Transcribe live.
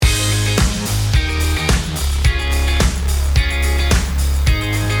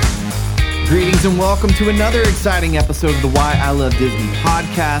Greetings and welcome to another exciting episode of the Why I Love Disney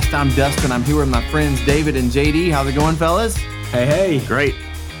podcast. I'm Dustin. I'm here with my friends David and JD. How's it going, fellas? Hey. Great.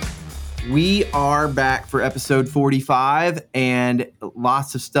 We are back for episode 45, and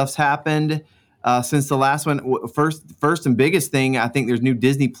lots of stuff's happened since the last one. First and biggest thing, I think there's new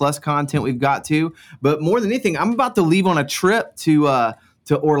Disney Plus content we've got to. But more than anything, I'm about to leave on a trip to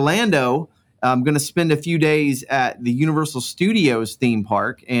Orlando. I'm going to spend a few days at the Universal Studios theme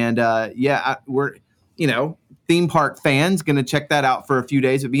park. And we're, theme park fans, going to check that out for a few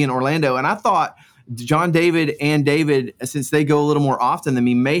days. It'll be in Orlando. And I thought John David and David, since they go a little more often than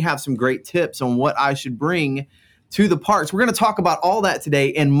me, may have some great tips on what I should bring to the parks. We're going to talk about all that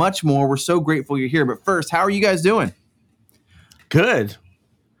today and much more. We're so grateful you're here. But first, how are you guys doing? Good.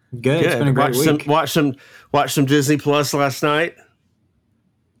 It's been a great week. Watch some Disney Plus last night.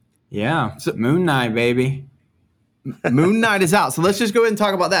 Yeah, Moon Knight, baby. Moon Knight is out. So let's just go ahead and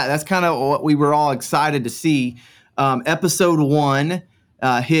talk about that. That's kind of what we were all excited to see. Episode 1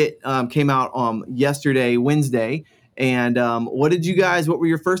 came out yesterday, Wednesday. And what were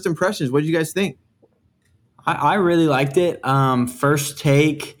your first impressions? What did you guys think? I really liked it. First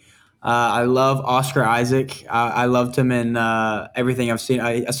take, I love Oscar Isaac. I loved him in everything I've seen.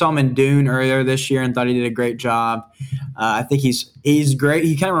 I saw him in Dune earlier this year and thought he did a great job. I think he's great.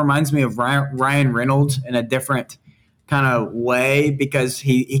 He kind of reminds me of Ryan Reynolds in a different kind of way because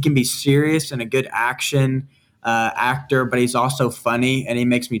he can be serious and a good action actor, but he's also funny and he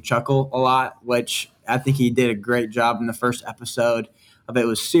makes me chuckle a lot, which I think he did a great job in the first episode of it. It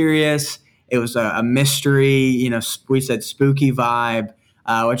was serious. It was a mystery, we said spooky vibe.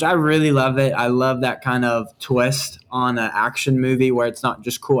 Which I really love it. I love that kind of twist on an action movie where it's not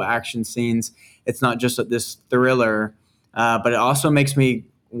just cool action scenes. It's not just this thriller, but it also makes me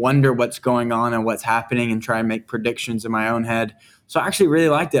wonder what's going on and what's happening and try and make predictions in my own head. So I actually really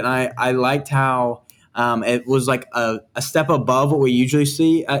liked it. And I liked how it was like a step above what we usually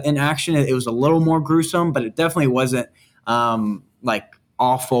see in action. It was a little more gruesome, but it definitely wasn't like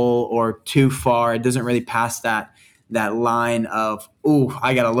awful or too far. It doesn't really pass that line of, ooh,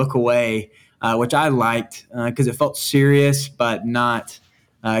 I got to look away, which I liked because it felt serious, but not,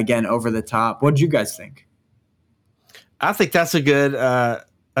 again, over the top. What did you guys think? I think that's a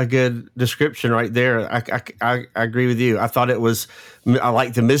good description right there. I agree with you. I thought I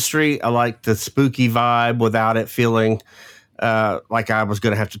liked the mystery. I liked the spooky vibe without it feeling like I was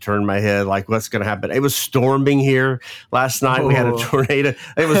going to have to turn my head, like what's going to happen. It was storming here last night. We had a tornado.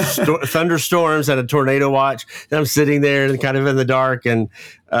 It was thunderstorms and a tornado watch. And I'm sitting there and kind of in the dark, and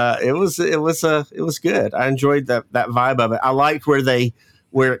it was good. I enjoyed that vibe of it. I liked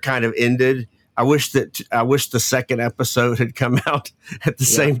where it kind of ended. I wish the second episode had come out at the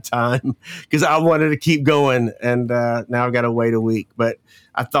same time because I wanted to keep going, and now I've got to wait a week. But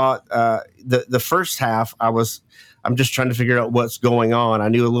I thought the first half I'm just trying to figure out what's going on. I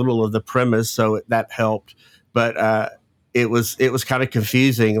knew a little of the premise, so that helped. But it was kind of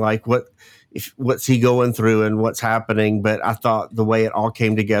confusing, like what's he going through and what's happening. But I thought the way it all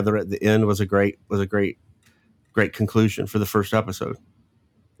came together at the end was a great conclusion for the first episode.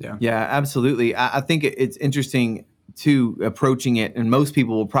 Yeah, absolutely. I think it's interesting too, approaching it, and most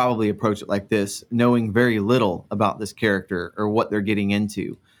people will probably approach it like this, knowing very little about this character or what they're getting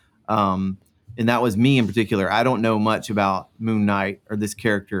into. And that was me in particular. I don't know much about Moon Knight or this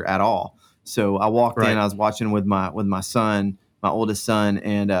character at all. So I walked in, I was watching with my son, my oldest son,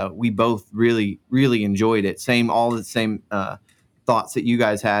 and we both really, really enjoyed it. All the same thoughts that you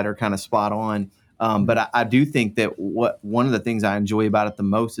guys had are kind of spot on. But I do think that one of the things I enjoy about it the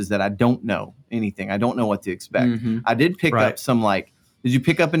most is that I don't know anything. I don't know what to expect. Mm-hmm. I did pick up some did you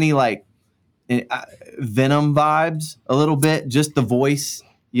pick up any Venom vibes a little bit? Just the voice,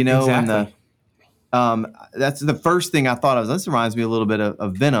 exactly. And that's the first thing I thought of. This reminds me a little bit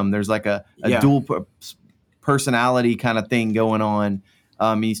of Venom. There's like a dual personality kind of thing going on.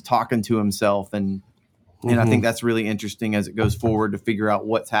 He's talking to himself, and I think that's really interesting as it goes forward to figure out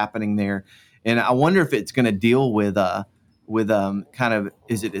what's happening there. And I wonder if it's going to deal with kind of,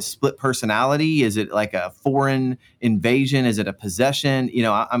 is it a split personality? Is it like a foreign invasion? Is it a possession?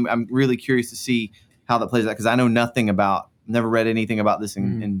 I'm really curious to see how that plays out because I know never read anything about this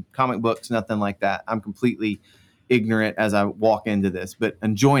in comic books, nothing like that. I'm completely ignorant as I walk into this, but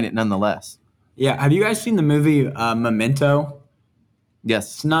enjoying it nonetheless. Yeah. Have you guys seen the movie Memento?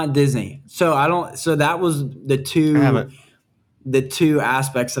 Yes. It's not Disney. So that was the two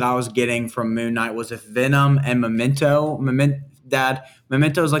aspects that I was getting from Moon Knight was if Venom and Memento.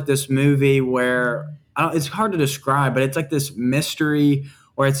 Memento is like this movie where it's hard to describe, but it's like this mystery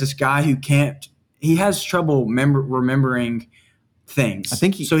where it's this guy who he has trouble remembering things. I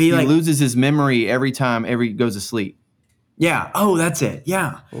think he like loses his memory every time he goes to sleep. Yeah. Oh, that's it.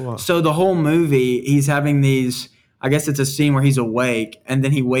 Yeah. Wow. So the whole movie, he's having these. I guess it's a scene where he's awake, and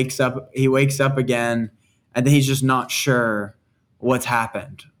then he wakes up. He wakes up again, and then he's just not sure what's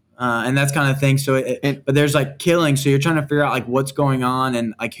happened, and that's kind of thing. So, but there's like killing. So you're trying to figure out like what's going on,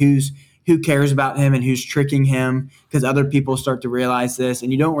 and like who cares about him, and who's tricking him, because other people start to realize this,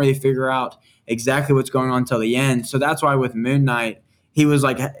 and you don't really figure out exactly what's going on until the end. So that's why with Moon Knight, he was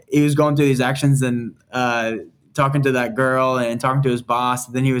going through these actions and talking to that girl and talking to his boss.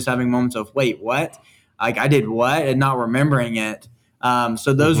 And then he was having moments of, wait, what? Like I did what? And not remembering it.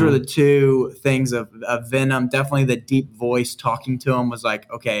 So those were the two things of Venom. Definitely the deep voice talking to him was like,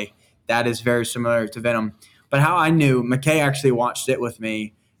 okay, that is very similar to Venom. But how I knew, McKay actually watched it with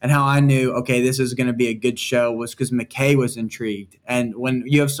me, and how I knew, okay, this is going to be a good show was because McKay was intrigued. And when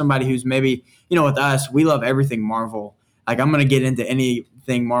you have somebody who's maybe, with us, we love everything Marvel. Like I'm going to get into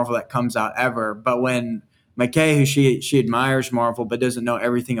anything Marvel that comes out ever. But when McKay, who she admires Marvel but doesn't know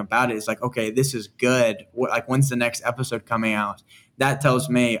everything about it, is like, okay, this is good. Like when's the next episode coming out? That tells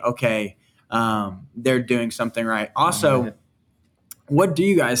me, okay, they're doing something right. Also, what do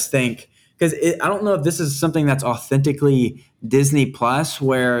you guys think? Because I don't know if this is something that's authentically Disney Plus,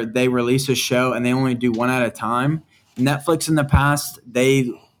 where they release a show and they only do one at a time. Netflix in the past,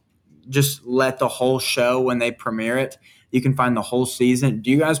 they just let the whole show when they premiere it. You can find the whole season.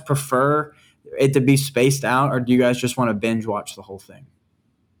 Do you guys prefer it to be spaced out, or do you guys just want to binge watch the whole thing?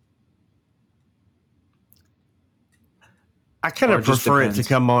 I kind of prefer it to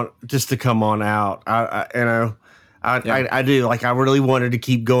come on out. I do. Like I really wanted to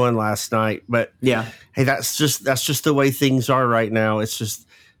keep going last night, but yeah, hey, that's just the way things are right now. It's just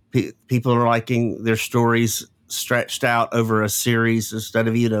people are liking their stories stretched out over a series instead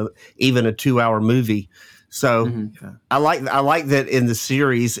of even a 2-hour movie. So I like that in the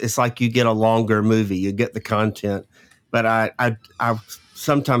series. It's like you get a longer movie, you get the content, but I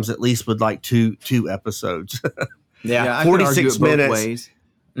sometimes at least would like two episodes. Yeah, 46 minutes. Ways.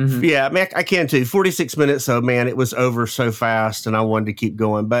 Mm-hmm. Yeah, man, I can too. 46 minutes. So, man, it was over so fast, and I wanted to keep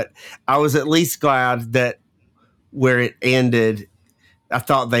going. But I was at least glad that where it ended, I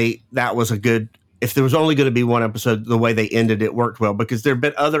thought that was a good. If there was only going to be one episode, the way they ended it worked well, because there have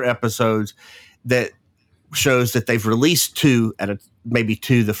been other episodes that shows that they've released maybe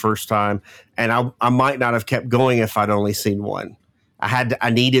two the first time, and I might not have kept going if I'd only seen one. I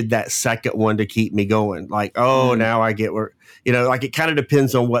needed that second one to keep me going. Like, now I get where, like it kind of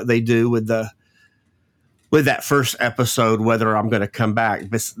depends on what they do with that first episode, whether I'm going to come back.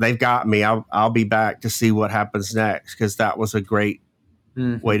 But they've got me. I'll be back to see what happens next, because that was a great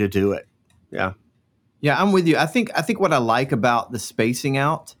way to do it. Yeah. Yeah, I'm with you. I think what I like about the spacing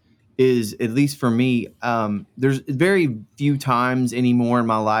out is, at least for me, there's very few times anymore in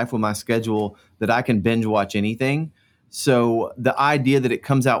my life with my schedule that I can binge watch anything. So the idea that it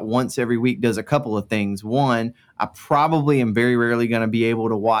comes out once every week does a couple of things. One, I probably am very rarely going to be able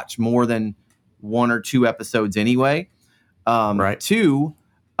to watch more than 1 or 2 episodes anyway. Right. Two,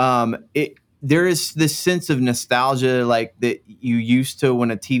 there is this sense of nostalgia like that you used to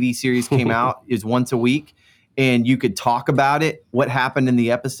when a TV series came out is once a week, and you could talk about it, what happened in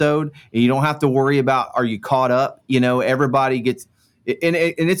the episode, and you don't have to worry about, are you caught up? Everybody gets. And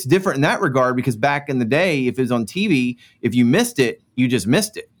it's different in that regard, because back in the day, if it was on TV, if you missed it, you just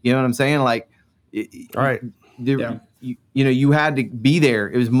missed it. You know what I'm saying? Like, all right. You had to be there.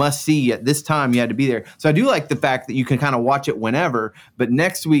 It was must see at this time. You had to be there. So I do like the fact that you can kind of watch it whenever, but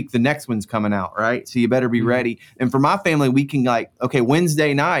next week, the next one's coming out, right? So you better be ready. And for my family, we can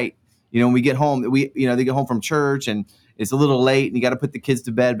Wednesday night, when we get home, they get home from church and it's a little late and you got to put the kids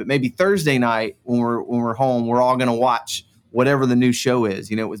to bed, but maybe Thursday night when we're home, we're all going to watch whatever the new show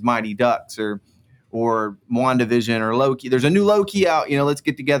is. It was Mighty Ducks or WandaVision or Loki. There's a new Loki out. Let's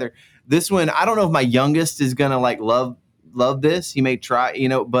get together. This one, I don't know if my youngest is gonna love this. He may try.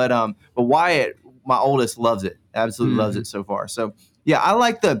 But Wyatt, my oldest, loves it. Absolutely loves it so far. So yeah, I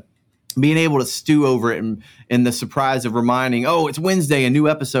like the being able to stew over it and the surprise of reminding, it's Wednesday, a new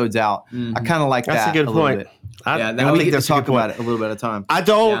episode's out. I kind of like that. That's a good point. Bit. We get to talk about it a little bit at a time. I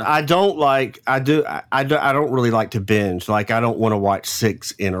don't really like to binge. Like, I don't want to watch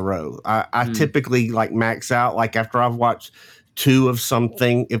 6 in a row. I typically like max out. Like, after I've watched 2 of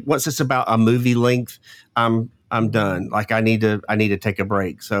something, once it's about a movie length, I'm done. Like, I need to take a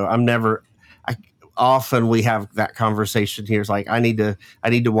break. So often we have that conversation here. It's like, I need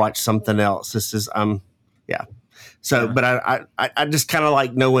to watch something else. This is yeah. So, but I just kind of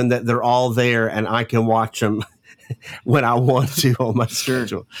like knowing that they're all there and I can watch them when I want to on my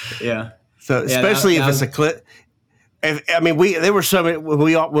schedule. Yeah. So, especially if it's a clip. I mean, there were so many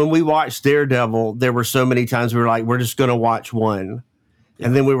when we watched Daredevil. There were so many times we were like, we're just going to watch one,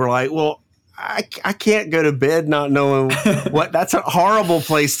 and then we were like, well, I can't go to bed not knowing what. That's a horrible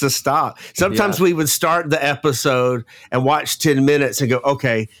place to stop. Sometimes we would start the episode and watch 10 minutes and go,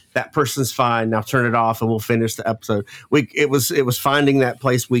 okay, that person's fine. Now turn it off and we'll finish the episode. It was finding that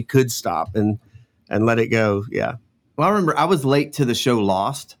place we could stop and let it go. Yeah. Well, I remember I was late to the show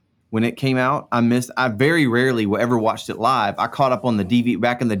Lost when it came out. I very rarely ever watched it live. I caught up on the DVD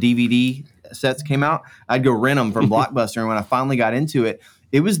back when the DVD sets came out. I'd go rent them from Blockbuster, and when I finally got into it,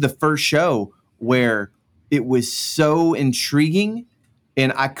 it was the first show where it was so intriguing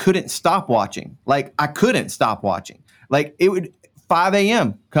and I couldn't stop watching. Like, I couldn't stop watching. Like, it would 5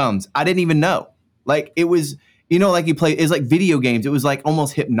 a.m. comes. I didn't even know. Like, it was, like you play, it's like video games. It was like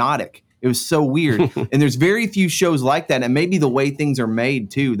almost hypnotic. It was so weird. And there's very few shows like that. And maybe the way things are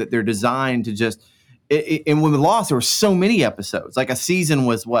made too, that they're designed to just, and with Lost, there were so many episodes. Like a season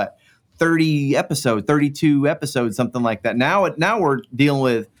was 30 episodes, 32 episodes, something like that. Now we're dealing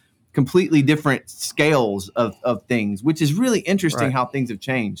with completely different scales of things, which is really interesting how things have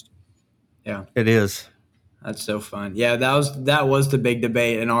changed. Yeah, it is. That's so fun. Yeah, that was the big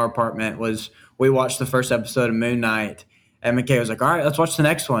debate in our apartment. Was we watched the first episode of Moon Knight, and McKay was like, "All right, let's watch the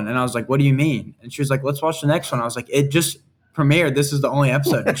next one." And I was like, "What do you mean?" And she was like, "Let's watch the next one." I was like, "It just premiered. This is the only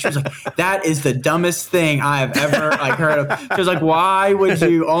episode." And she was like, "That is the dumbest thing I have ever heard of." She was like, "Why would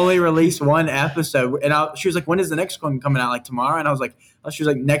you only release one episode?" And she was like, "When is the next one coming out? Like tomorrow?" And I was like, she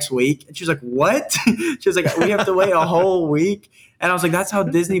was like, "Next week." And she was like, "What?" She was like, "We have to wait a whole week." And I was like, "That's how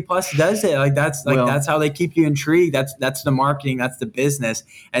Disney Plus does it. That's how they keep you intrigued. That's the marketing. That's the business."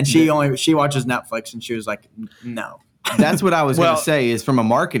 And she watches Netflix, and she was like, "No." That's what I was going to say is from a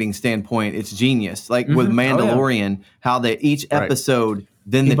marketing standpoint, it's genius. Like with Mandalorian, how each episode,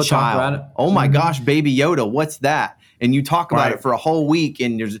 then people the child, oh my gosh, Baby Yoda, what's that? And you talk about it for a whole week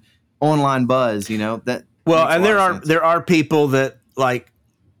and there's online buzz, that. Well, and there are people that like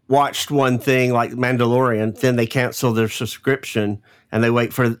watched one thing like Mandalorian, then they cancel their subscription and they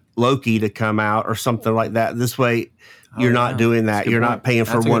wait for Loki to come out or something like that. This way you're not doing that. You're not paying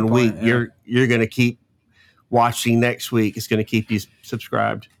for 1 week. Yeah. You're going to keep watching next week. Is going to keep you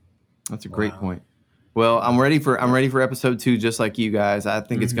subscribed. That's a great point. Well, I'm ready for episode 2, just like you guys. I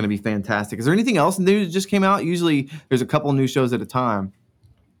think it's going to be fantastic. Is there anything else new that just came out? Usually, there's a couple new shows at a time.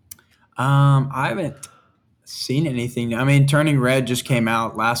 I haven't seen anything. I mean, Turning Red just came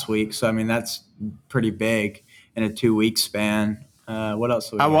out last week, so I mean that's pretty big in a 2-week span. What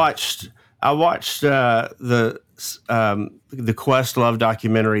else? I watched the Questlove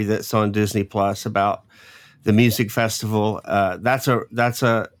documentary that's on Disney Plus about the music festival. That's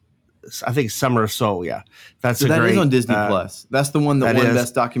a I think Summer of Soul. Yeah, that is on Disney Plus. That's the one that won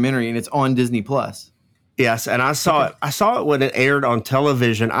Best Documentary, and it's on Disney Plus. Yes, and I saw it. I saw it when it aired on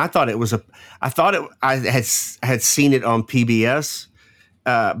television. I thought I had seen it on PBS,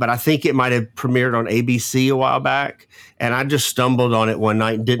 but I think it might have premiered on ABC a while back. And I just stumbled on it one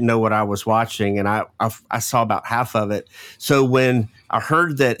night and didn't know what I was watching, and I saw about half of it. So when I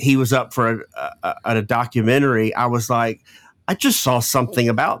heard that he was up for a documentary, I was like, I just saw something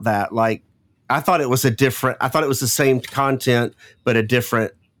about that. Like, I thought it was the same content, but a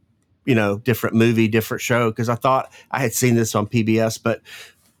different movie, different show. Because I thought I had seen this on PBS, but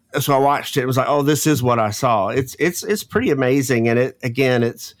so I watched it. It was like, oh, this is what I saw. It's pretty amazing, and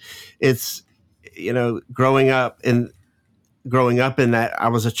it's growing up in that. I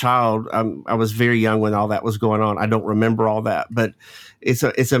was a child. I was very young when all that was going on. I don't remember all that, but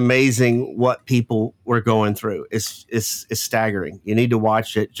it's amazing what people were going through. It's staggering. You need to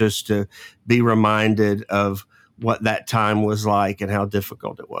watch it just to be reminded of what that time was like and how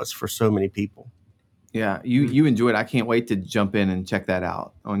difficult it was for so many people. Yeah, you enjoy it. I can't wait to jump in and check that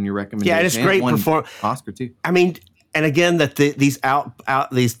out on your recommendation. Yeah, it's great performance. Oscar too. I mean, and again, that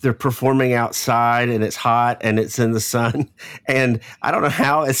they're performing outside and it's hot and it's in the sun, and I don't know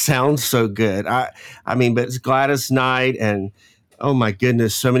how it sounds so good. I mean, but it's Gladys Knight and oh my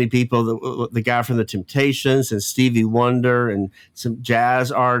goodness, so many people. The guy from the Temptations and Stevie Wonder and some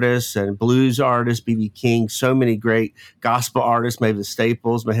jazz artists and blues artists, B.B. King. So many great gospel artists, maybe the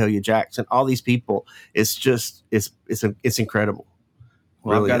Staples, Mahalia Jackson. All these people. It's just it's incredible.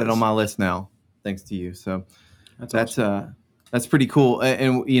 Well, really I've got it on my list now, thanks to you. So. That's pretty cool.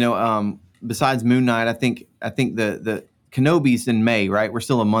 And besides Moon Knight, I think the Kenobi's in May, right? We're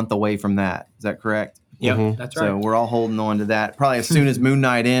still a month away from that. Is that correct? Yeah, that's right. So we're all holding on to that. Probably as soon as Moon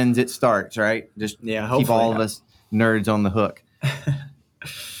Knight ends, it starts, right? Just keep all of us nerds on the hook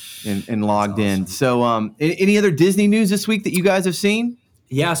and logged in. So any other Disney news this week that you guys have seen?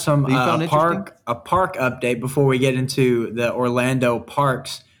 Yeah, some that you found interesting? a park update before we get into the Orlando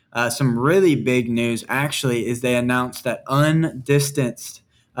parks. Some really big news actually is they announced that undistanced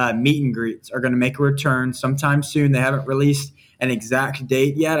meet and greets are going to make a return sometime soon. They haven't released an exact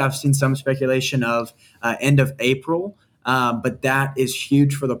date yet. I've seen some speculation of end of April. But that is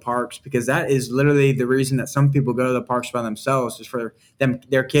huge for the parks because that is literally the reason that some people go to the parks by themselves is for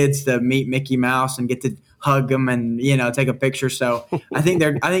their kids to meet Mickey Mouse and get to hug them and take a picture. So I think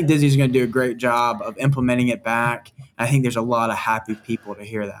Disney's going to do a great job of implementing it back. I think there's a lot of happy people to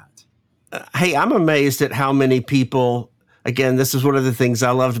hear that. Hey, I'm amazed at how many people. Again, this is one of the things I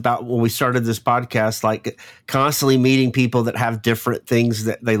loved about when we started this podcast, like constantly meeting people that have different things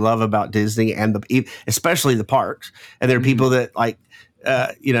that they love about Disney and especially the parks. And there are people that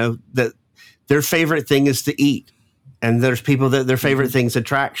that their favorite thing is to eat. And there's people that their favorite things,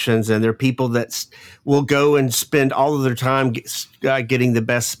 attractions, and there are people that will go and spend all of their time getting the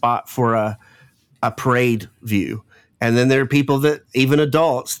best spot for a parade view. And then there are people that, even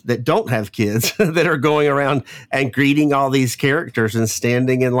adults that don't have kids, that are going around and greeting all these characters and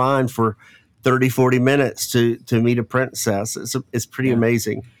standing in line for 30, 40 minutes to meet a princess. It's pretty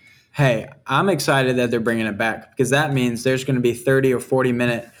amazing. Hey, I'm excited that they're bringing it back because that means there's going to be 30 or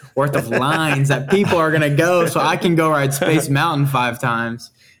 40-minute worth of lines that people are going to go so I can go ride Space Mountain 5 times.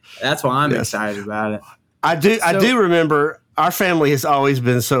 That's why I'm excited about it. I do remember our family has always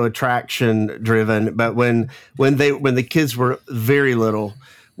been so attraction driven, but when the kids were very little,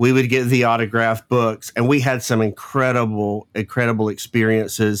 we would get the autograph books, and we had some incredible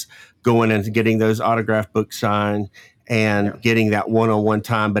experiences going and getting those autograph books signed and getting that one-on-one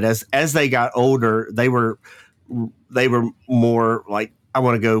time. But as they got older, they were more like, I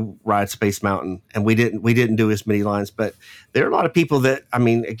want to go ride Space Mountain, and we didn't do as many lines. But there are a lot of people that, I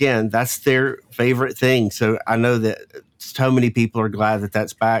mean, again, that's their favorite thing. So I know that so many people are glad that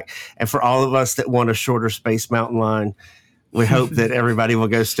that's back. And for all of us that want a shorter Space Mountain line, we hope that everybody will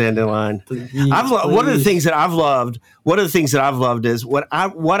go stand in line. One of the things that I've loved is what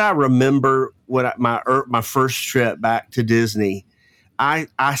I remember when my first trip back to Disney.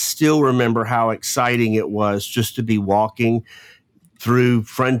 I still remember how exciting it was just to be walking through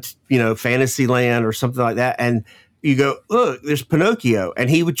Fantasyland or something like that, and you go, look, there's Pinocchio, and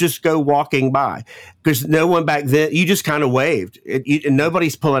he would just go walking by because no one back then. You just kind of waved, and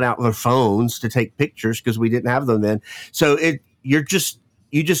nobody's pulling out their phones to take pictures because we didn't have them then. So you just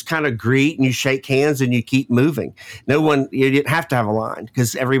kind of greet and you shake hands and you keep moving. You didn't have to have a line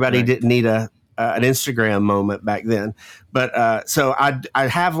because everybody didn't need an Instagram moment back then. But so I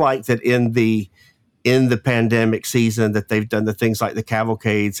have liked that in the pandemic season that they've done the things like the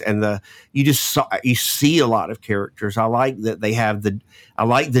cavalcades and you see a lot of characters. I like that they have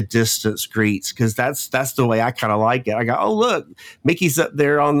the distance greets because that's the way I kind of like it. I go, oh, look, Mickey's up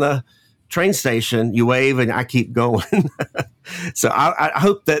there on the train station. You wave and I keep going. So I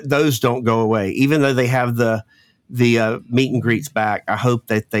hope that those don't go away, even though they have the meet and greets back. I hope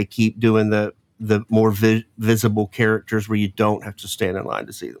that they keep doing the more visible characters where you don't have to stand in line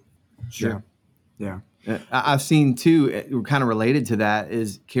to see them. Sure. Yeah. I've seen too, kind of related to that,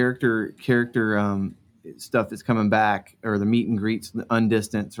 is character stuff that's coming back, or the meet and greets, the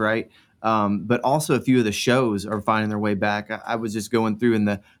undistance, right? But also a few of the shows are finding their way back. I was just going through in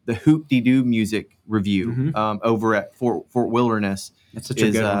the Hoop-Dee-Doo music review over at Fort Wilderness. That's such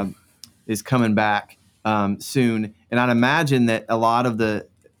a good one. Is coming back soon, and I'd imagine that a lot of the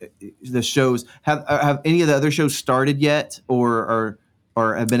shows have any of the other shows started yet, or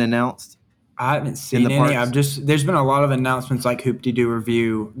have been announced. I haven't seen any. There's been a lot of announcements like Hoop-Dee-Doo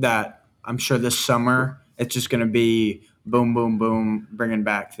review that I'm sure this summer it's just going to be boom, boom, boom, bringing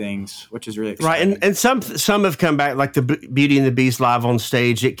back things, which is really exciting. Right. And some have come back, like the Beauty and the Beast live on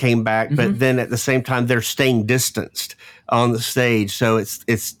stage. It came back, but then at the same time, they're staying distanced on the stage. So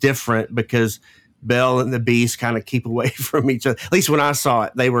it's different because Belle and the Beast kind of keep away from each other. At least when I saw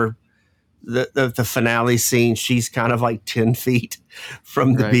it, they were the finale scene. She's kind of like 10 feet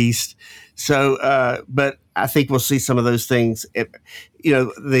from the Beast. So, but I think we'll see some of those things.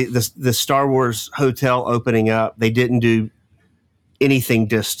 The Star Wars hotel opening up, they didn't do anything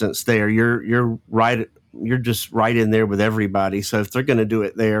distance there. You're right. You're just right in there with everybody. So if they're going to do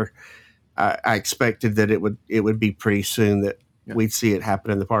it there, I expected that it would be pretty soon that we'd see it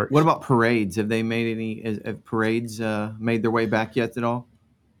happen in the park. What about parades? Have they made have parades made their way back yet at all?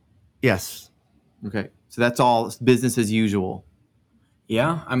 Yes. Okay. So that's all business as usual.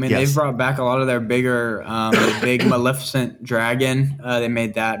 Yeah, I mean, they've brought back a lot of their bigger, the big Maleficent dragon. They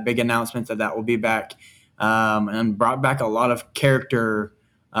made that big announcement that will be back, and brought back a lot of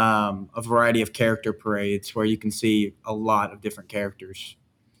a variety of character parades where you can see a lot of different characters.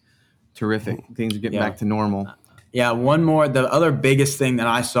 Terrific. Things are getting Yeah. back to normal. Yeah, one more. The other biggest thing that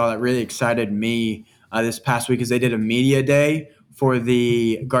I saw that really excited me this past week is they did a media day for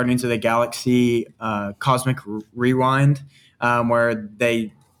the Guardians of the Galaxy Cosmic Rewind, where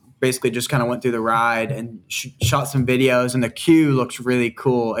they basically just kind of went through the ride and shot some videos. And the queue looks really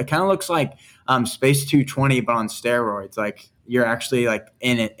cool. It kind of looks like Space 220, but on steroids. Like you're actually like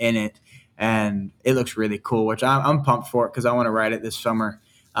in it, and it looks really cool. Which I'm pumped for it because I want to ride it this summer.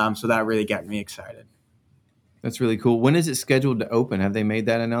 So that really got me excited. That's really cool. When is it scheduled to open? Have they made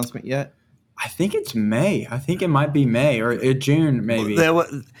that announcement yet? I think it's May. I think it might be May or June, maybe. There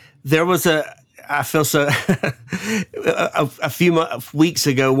was I feel so. a few weeks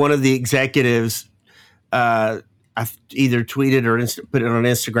ago, one of the executives, I either tweeted or put it on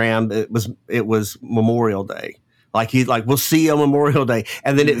Instagram. It was Memorial Day. We'll see you on Memorial Day,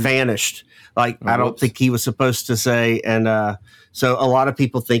 and then it vanished. I don't think he was supposed to say, and so a lot of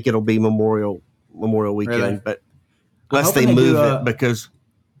people think it'll be Memorial Weekend, Really? but unless they move it, because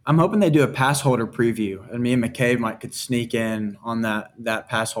I'm hoping they do a pass holder preview, and me and McCabe could sneak in on that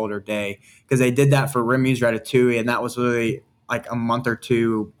pass holder day because they did that for Remy's Ratatouille, and that was really like a month or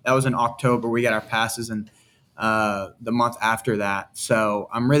two. That was in October. We got our passes, and the month after that. So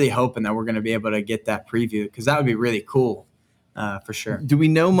I'm really hoping that we're going to be able to get that preview because that would be really cool for sure. Do we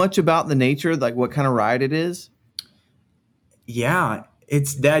know much about the nature, like what kind of ride it is? Yeah,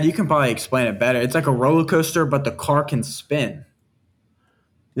 it's Dad. You can probably explain it better. It's like a roller coaster, but the car can spin.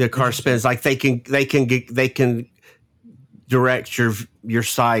 the car spins. Like they can direct your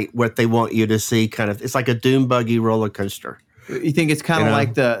sight what they want you to see. Kind of, it's like a dune buggy roller coaster. You think it's kind of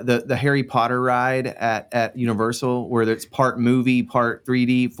like the Harry Potter ride at Universal, where it's part movie, part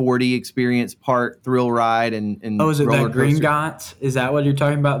 3D, 4D experience, part thrill ride, and is it roller that Green coaster. Dots? Is that what you're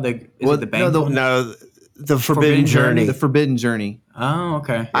talking about? Is it the bank? No, the Forbidden Journey. The Forbidden Journey. Oh,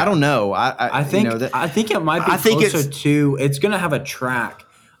 okay. I don't know. I think I think it might be closer to. It's going to have a track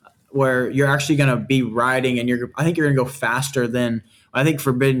where you're actually going to be riding, and I think you're going to go faster than. I think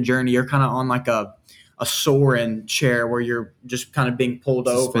Forbidden Journey. You're kind of on like a soaring chair where you're just kind of being pulled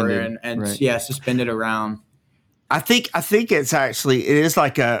Suspended, over and right. suspended around. I think it's actually, it is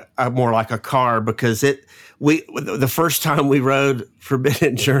like a more like a car, because the first time we rode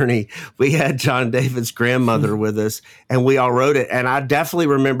Forbidden Journey, we had John David's grandmother with us, and we all rode it. And I definitely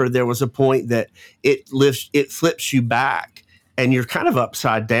remember there was a point that it flips you back, and you're kind of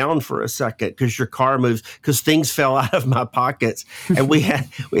upside down for a second because your car moves, because things fell out of my pockets. And we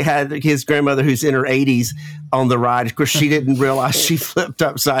had his grandmother, who's in her 80s, on the ride. Of course, she didn't realize she flipped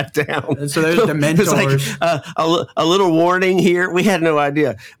upside down. And so there's Dementors. It's like, a little warning here. We had no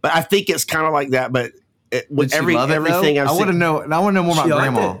idea, but I think it's kind of like that. But everything I want to know. I want to know more about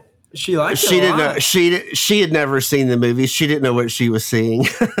Grandma. She liked it. She didn't know. She had never seen the movie. She didn't know what she was seeing.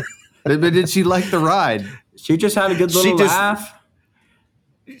 But did she like the ride? She just had a good little laugh.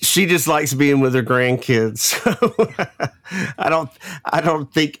 She just likes being with her grandkids. So I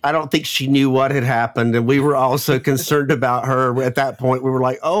don't think she knew what had happened, and we were also concerned about her at that point. We were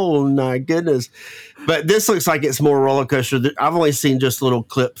like, "Oh my goodness!" But this looks like it's more roller coaster. I've only seen just little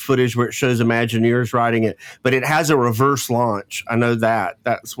clip footage where it shows Imagineers riding it, but it has a reverse launch. I know that.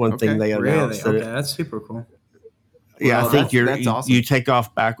 That's one thing they announced. Really? Okay, that's super cool. Yeah, I think that's awesome. You take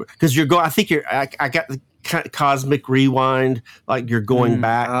off backward because you're going. I think I got the Cosmic Rewind, like you're going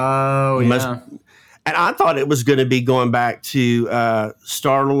back. Oh, yeah. And I thought it was going to be going back to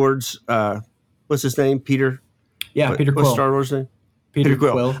Star-Lord's, what's his name? Peter? Yeah, Peter Quill. What's Star-Lord's name? Peter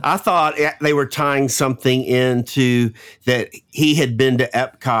Quill. I thought they were tying something into that he had been to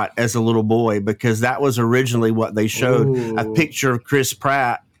Epcot as a little boy, because that was originally what they showed. Ooh. A picture of Chris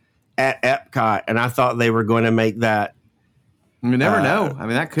Pratt at Epcot, and I thought they were going to make that. You never know. I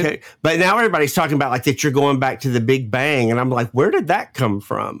mean, that could. Okay. But now everybody's talking about like that you're going back to the Big Bang, and I'm like, where did that come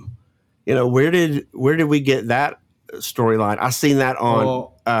from? You know, where did we get that storyline? I seen that on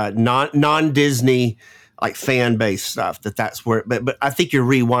non Disney like fan base stuff. That's where. But I think you're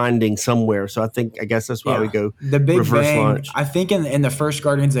rewinding somewhere. So I guess that's why we go the Big reverse Bang. launch. I think in the first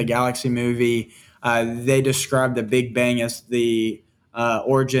Guardians of the Galaxy movie, they described the Big Bang as the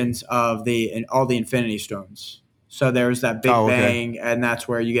origins of all the Infinity Stones. So there's that Big Bang, and that's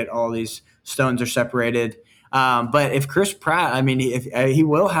where you get all these stones are separated. But if Chris Pratt, I mean, if he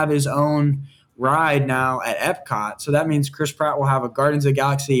will have his own ride now at Epcot, so that means Chris Pratt will have a Guardians of the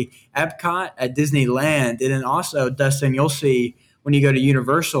Galaxy Epcot at Disneyland, and then also, Dustin, you'll see when you go to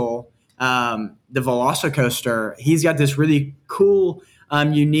Universal, the Velocicoaster. He's got this really cool,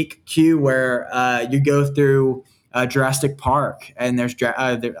 unique queue where you go through Jurassic Park, and there's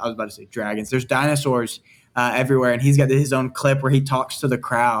I was about to say dragons. There's dinosaurs. everywhere, and he's got his own clip where he talks to the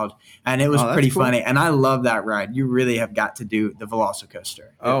crowd, and it was pretty cool. funny. And I love that ride. You really have got to do the Velocicoaster.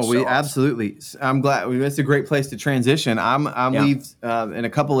 Absolutely. I'm glad. It's a great place to transition. I'm leave in a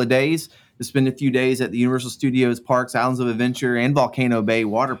couple of days to spend a few days at the Universal Studios Parks, Islands of Adventure, and Volcano Bay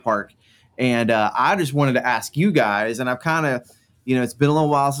Water Park. And I just wanted to ask you guys, and I've kind of, it's been a little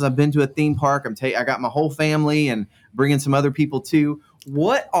while since I've been to a theme park. I got my whole family and bringing some other people too.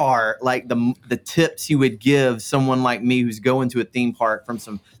 What are like the tips you would give someone like me who's going to a theme park from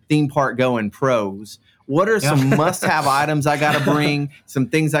some theme park going pros? What are some must-have items I got to bring? Some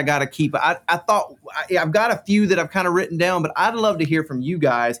things I got to keep? I thought I've got a few that I've kind of written down, but I'd love to hear from you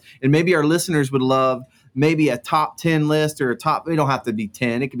guys, and maybe our listeners would love maybe a top 10 list or a top. It don't have to be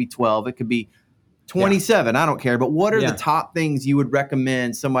 10. It could be 12. It could be 27. I don't care. But what are the top things you would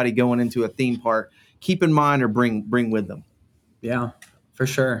recommend somebody going into a theme park keep in mind or bring with them? Yeah, for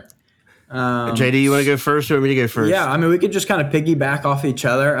sure. JD, you want to go first or want me to go first? Yeah, I mean, we could just kind of piggyback off each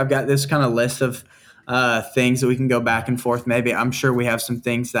other. I've got this kind of list of things that we can go back and forth. Maybe I'm sure we have some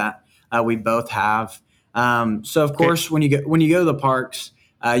things that we both have. So of course, when you go to the parks,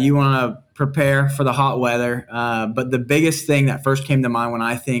 you want to prepare for the hot weather. But the biggest thing that first came to mind when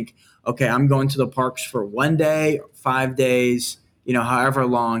I think, okay, I'm going to the parks for 1 day, 5 days, however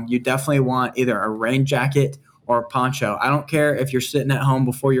long, you definitely want either a rain jacket or a poncho. I don't care if you're sitting at home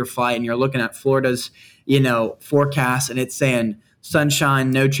before your flight and you're looking at Florida's, forecast and it's saying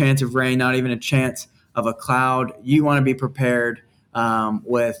sunshine, no chance of rain, not even a chance of a cloud. You want to be prepared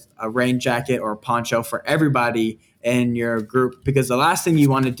with a rain jacket or a poncho for everybody in your group, because the last thing you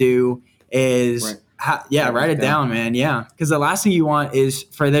want to do is write it down, man. Yeah, because the last thing you want is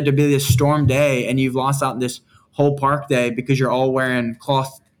for there to be this storm day and you've lost out this whole park day because you're all wearing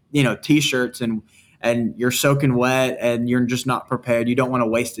cloth, t-shirts and you're soaking wet and you're just not prepared. You don't want to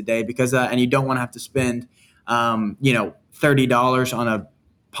waste a day because of that, and you don't want to have to spend, $30 on a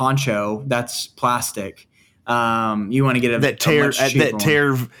poncho that's plastic. You want to get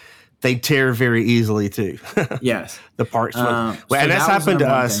they tear very easily too. Yes, the parks. And that's happened to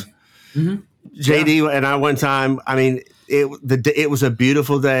us. Mm-hmm. JD and I one time. I mean, it was a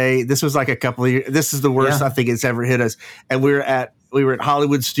beautiful day. This was like a couple of years. This is the worst I think it's ever hit us. And we were at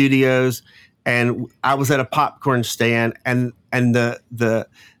Hollywood Studios, and I was at a popcorn stand, and the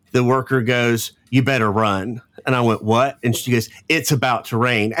worker goes, "You better run." And I went, "What?" And she goes, "It's about to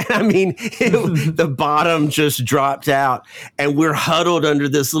rain." And I mean, the bottom just dropped out, and we're huddled under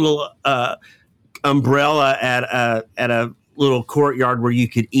this little umbrella at a little courtyard where you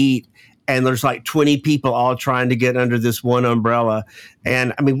could eat. And there's like 20 people all trying to get under this one umbrella.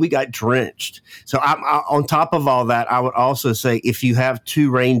 And I mean, we got drenched. So on top of all that, I would also say if you have 2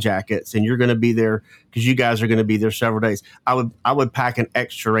 rain jackets and you're going to be there, because you guys are going to be there several days, I would pack an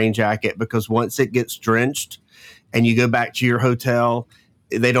extra rain jacket, because once it gets drenched and you go back to your hotel,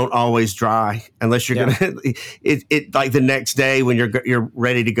 they don't always dry unless you're going to, it like the next day when you're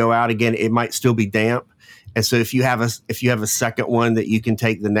ready to go out again, it might still be damp. And so if you have a second one that you can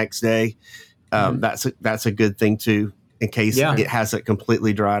take the next day, that's a good thing too, in case it hasn't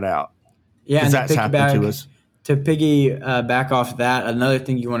completely dried out. Yeah, and that's happened to us. To back off that, another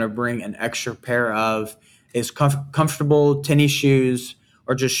thing you want to bring an extra pair of is comfortable tennis shoes,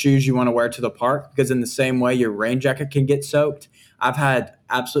 or just shoes you want to wear to the park, because in the same way your rain jacket can get soaked. I've had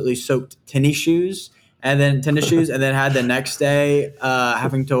absolutely soaked tennis shoes and then had the next day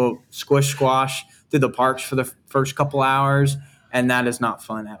having to squash through the parks for the first couple hours, and that is not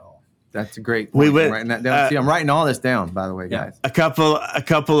fun at all. That's a great point. I'm writing that down. See, I'm writing all this down, by the way, guys. A couple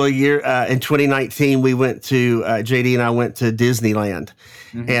of years in 2019, we went to JD and I went to Disneyland,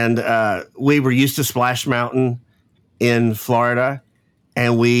 and we were used to Splash Mountain in Florida,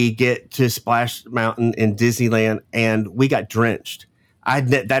 and we get to Splash Mountain in Disneyland, and we got drenched.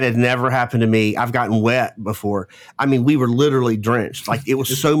 That had never happened to me. I've gotten wet before. I mean, we were literally drenched. Like, it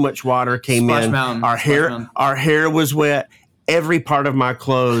was so much water came in. Our hair was wet. Every part of my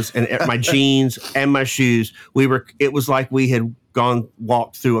clothes and my jeans and my shoes, it was like we had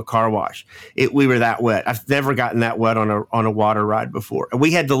walked through a car wash. We were that wet. I've never gotten that wet on a water ride before. And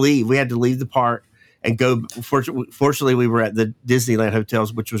we had to leave. We had to leave the park and go. Fortunately, we were at the Disneyland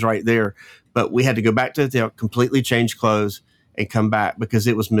hotels, which was right there. But we had to go back to the hotel, completely change clothes, and come back because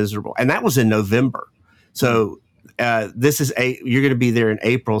it was miserable. And that was in November. So you're going to be there in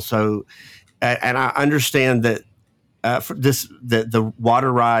April. So, and I understand that the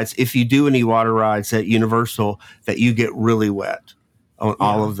water rides, if you do any water rides at Universal, that you get really wet on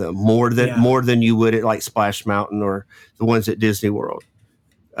all of them, more than you would at like Splash Mountain or the ones at Disney World.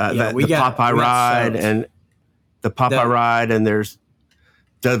 The Popeye ride and there's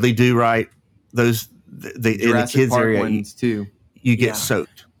Dudley Do Right. in the kids Park area, ones too. you get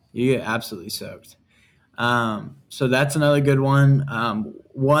soaked. You get absolutely soaked. So that's another good one.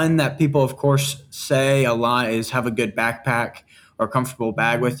 One that people, of course, say a lot is have a good backpack or comfortable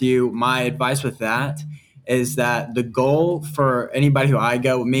bag with you. My advice with that is that the goal for anybody who I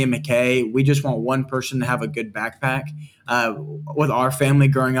go with, me and McKay, we just want one person to have a good backpack. With our family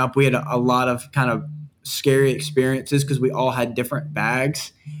growing up, we had a lot of kind of scary experiences because we all had different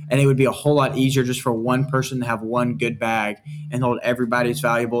bags, and it would be a whole lot easier just for one person to have one good bag and hold everybody's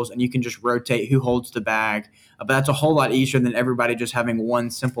valuables, and you can just rotate who holds the bag. But that's a whole lot easier than everybody just having one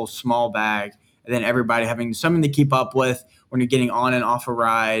simple small bag and then everybody having something to keep up with when you're getting on and off a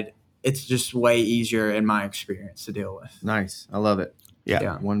ride. It's just way easier in my experience to deal with. Nice. I love it.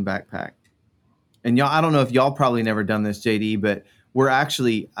 Yeah. One backpack. And y'all, I don't know if y'all probably never done this, JD, but we're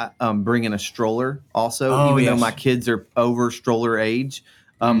actually bringing a stroller also, even though my kids are over stroller age.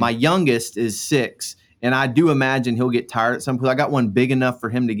 My youngest is 6, and I do imagine he'll get tired at some point. I got one big enough for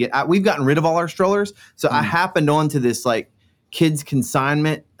him to get. We've gotten rid of all our strollers, so I happened onto this like kids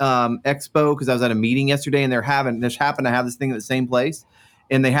consignment expo because I was at a meeting yesterday, and just happened to have this thing at the same place,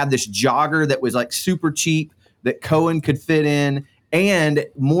 and they had this jogger that was like super cheap that Cohen could fit in, and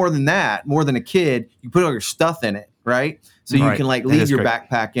more than a kid, you put all your stuff in it, right? So you can like leave your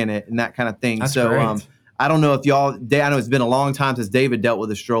backpack in it and that kind of thing. That's so great. I don't know if y'all, I know it's been a long time since David dealt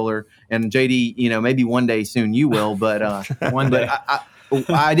with a stroller, and JD, maybe one day soon you will, but one day.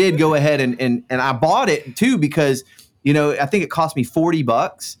 I did go ahead and I bought it too because, I think it cost me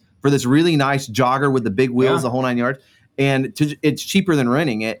 $40 for this really nice jogger with the big wheels, the whole 9 yards. And it's cheaper than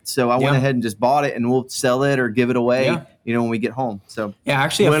renting it. So I went ahead and just bought it, and we'll sell it or give it away, when we get home. So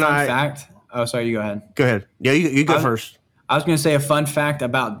actually a fun fact. Oh, sorry, you go ahead. Go ahead. Yeah, you go first. I was going to say a fun fact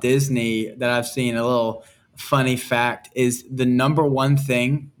about Disney that I've seen, a little funny fact, is the number one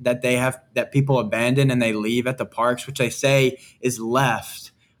thing that they have that people abandon and they leave at the parks, which they say is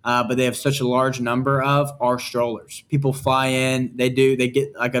left, but they have such a large number of, are strollers. People fly in, they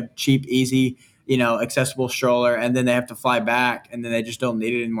get like a cheap, easy, accessible stroller, and then they have to fly back, and then they just don't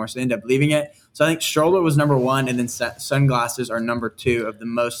need it anymore, so they end up leaving it. So I think stroller was number one, and then sunglasses are number 2 of the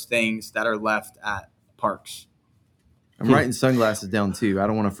most things that are left at parks. I'm writing sunglasses down too. I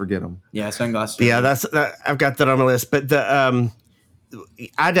don't want to forget them. Yeah, sunglasses. Yeah, I've got that on my list. But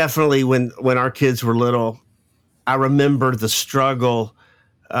I definitely, when our kids were little, I remember the struggle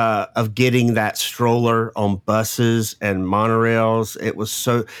of getting that stroller on buses and monorails. It was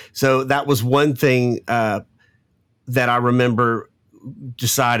so that was one thing that I remember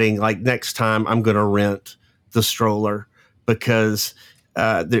deciding, like, next time I'm going to rent the stroller because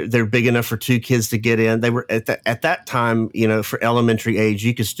they're big enough for 2 kids to get in. They were at that time, for elementary age,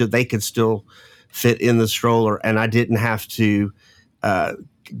 they could still fit in the stroller, and I didn't have to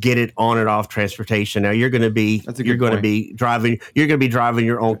get it on and off transportation. Now you're going to be driving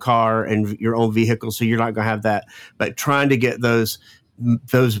your own car and your own vehicle, so you're not going to have that. But trying to get those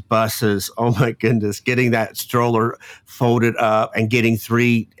buses, oh my goodness, getting that stroller folded up and getting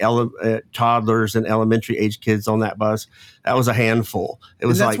 3 toddlers and elementary age kids on that bus, that was a handful. It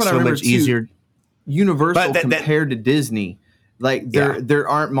was like so much easier. Universal compared to Disney, like there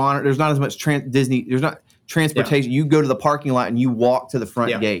aren't there's not as much Disney. There's not transportation. You go to the parking lot and you walk to the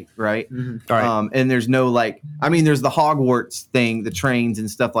front gate, right? Mm-hmm. Right. And there's no there's the Hogwarts thing, the trains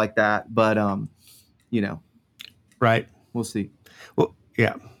and stuff like that, but right. We'll see. Well,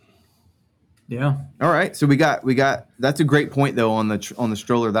 yeah. Yeah. All right. So we got. That's a great point though on the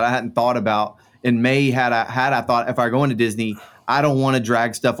stroller that I hadn't thought about. In May, had I thought, if I go into Disney, I don't want to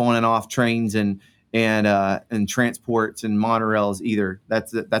drag stuff on and off trains and transports and monorails either.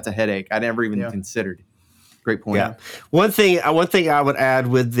 That's a headache. I never even considered. Great point. Yeah. One thing I would add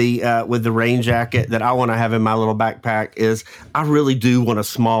with the rain jacket that I want to have in my little backpack is I really do want a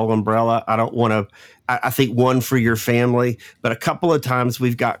small umbrella. I don't want to. I think one for your family, but a couple of times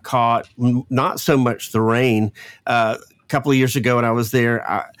we've got caught, not so much the rain. A couple of years ago when I was there,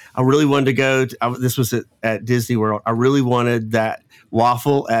 I really wanted to go. This was at Disney World. I really wanted that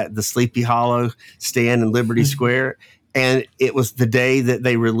waffle at the Sleepy Hollow stand in Liberty Square. And it was the day that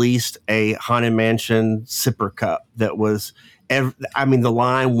they released a Haunted Mansion sipper cup that was, the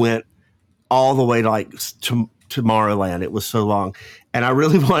line went all the way to Tomorrowland. It was so long. And I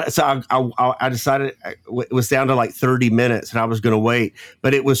really wanted, so I decided it was down to like 30 minutes and I was going to wait,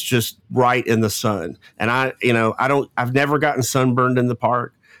 but it was just right in the sun. And I've never gotten sunburned in the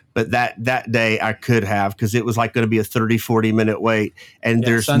park, but that day I could have, because it was like going to be a 30, 40 minute wait and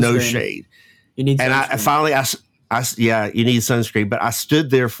there's sunscreen. No shade. You need sunscreen. And you need sunscreen, but I stood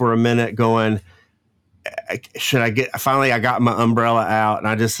there for a minute going, should I get? Finally, I got my umbrella out, and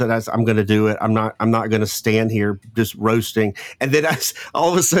I just said, "I'm going to do it. I'm not going to stand here just roasting." And then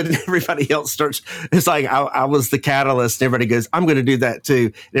all of a sudden, everybody else starts. It's like I was the catalyst. And everybody goes, "I'm going to do that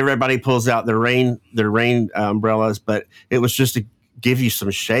too." And everybody pulls out their rain umbrellas, but it was just to give you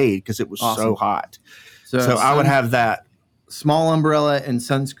some shade because it was so hot. So I would have that. Small umbrella and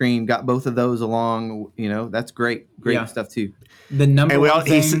sunscreen, got both of those along. That's great stuff too. The number one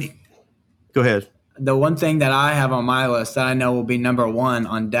thing. Go ahead. The one thing that I have on my list that I know will be number one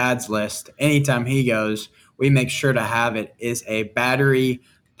on Dad's list anytime he goes, we make sure to have it, is a battery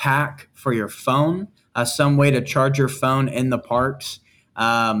pack for your phone, some way to charge your phone in the parks.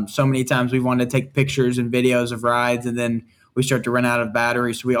 So many times we want to take pictures and videos of rides, and then we start to run out of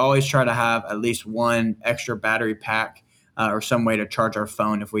battery. So we always try to have at least one extra battery pack or some way to charge our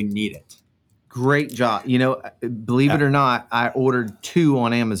phone if we need it. Great job. Believe it or not, I ordered 2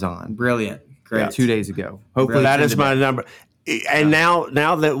 on Amazon. Brilliant. Great. 2 days ago. Hopefully that is my number. And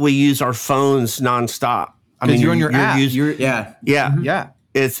now that we use our phones nonstop, you're on your app.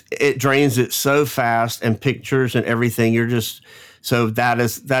 It drains it so fast, and pictures and everything. You're just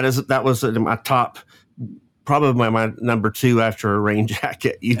that was my top. Probably my number 2 after a rain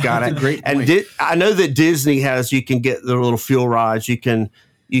jacket. You got it. Great point. And I know that Disney has. You can get the little fuel rods. You can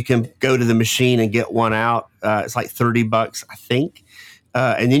go to the machine and get one out. It's like $30, I think,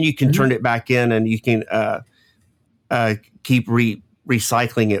 and then you can turn it back in, and you can keep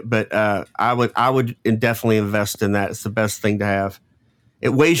recycling it. But I would definitely invest in that. It's the best thing to have. It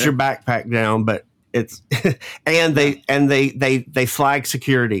weighs your backpack down, but it's and they flag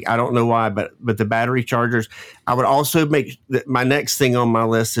security. I don't know why, but the battery chargers. I would also my next thing on my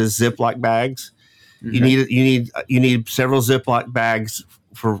list is Ziploc bags. Mm-hmm. You need several Ziploc bags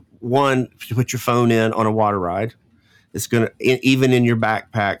for one to put your phone in on a water ride. It's gonna even in your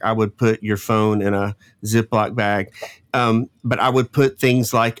backpack. I would put your phone in a Ziploc bag, but I would put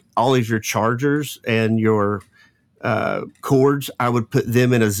things like all of your chargers and your cords. I would put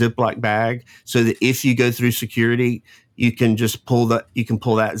them in a Ziploc bag so that if you go through security, you can just pull that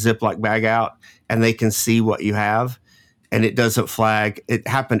Ziploc bag out, and they can see what you have, and it doesn't flag. It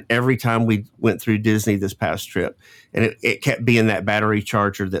happened every time we went through Disney this past trip, and it kept being that battery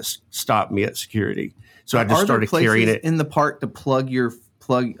charger that stopped me at security. So I just started carrying it in the park to plug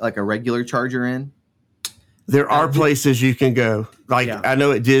like a regular charger in. There are places you can go. I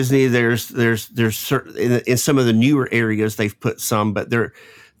know at Disney, there's certain in some of the newer areas they've put some, but they're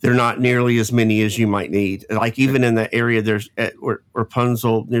not nearly as many as you might need. Like even in the area there's at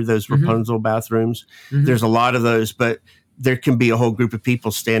Rapunzel, near those Rapunzel bathrooms, there's a lot of those, but there can be a whole group of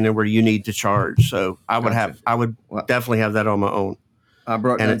people standing where you need to charge. So I would definitely have that on my own. I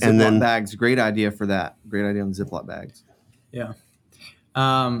brought Ziploc bags. Great idea for that. Great idea on Ziploc bags. Yeah.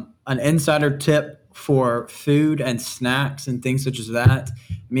 An insider tip for food and snacks and things such as that.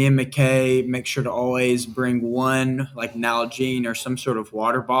 Me and McKay make sure to always bring one like Nalgene or some sort of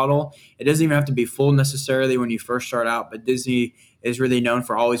water bottle. It doesn't even have to be full necessarily when you first start out, but Disney is really known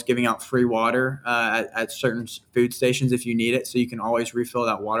for always giving out free water at certain food stations if you need it. So you can always refill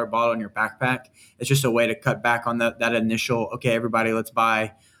that water bottle in your backpack. It's just a way to cut back on that initial, okay, everybody, let's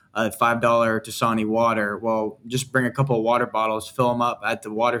buy a $5 Dasani water. Well, just bring a couple of water bottles, fill them up at the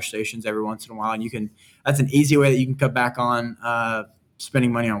water stations every once in a while. And that's an easy way that you can cut back on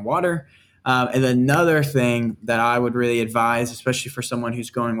spending money on water. And another thing that I would really advise, especially for someone who's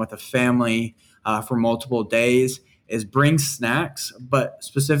going with a family for multiple days, is bring snacks, but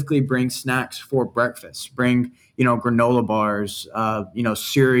specifically bring snacks for breakfast. Bring, granola bars,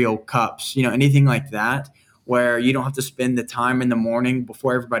 cereal cups, anything like that, where you don't have to spend the time in the morning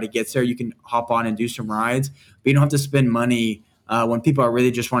before everybody gets there. You can hop on and do some rides, but you don't have to spend money when people are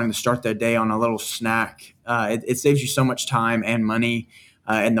really just wanting to start their day on a little snack. It saves you so much time and money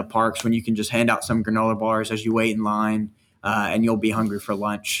in the parks when you can just hand out some granola bars as you wait in line, and you'll be hungry for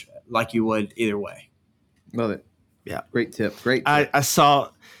lunch like you would either way. Love it. Yeah. Great tip. I saw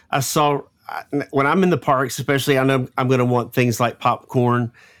when I'm in the parks, especially, I know I'm going to want things like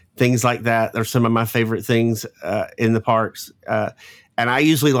popcorn, things like that. They're some of my favorite things in the parks. And I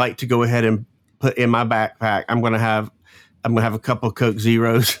usually like to go ahead and put in my backpack. I'm going to have a couple of Coke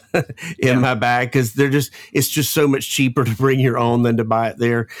Zeros in my bag because it's just so much cheaper to bring your own than to buy it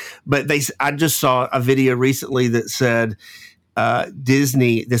there. But I just saw a video recently that said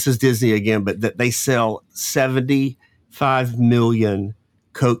Disney, this is Disney again, but that they sell 75 million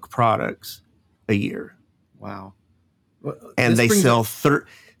Coke products a year. Wow. And they sell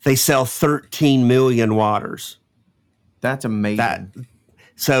 13 million waters. That's amazing.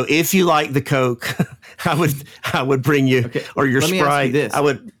 So if you like the Coke, I would bring you, or your Sprite. I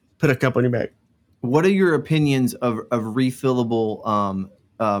would put a couple in your bag. What are your opinions of refillable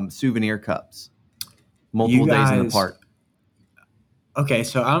souvenir cups? Multiple days in the park. Okay,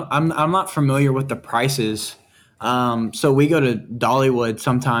 so I'm not familiar with the prices. So we go to Dollywood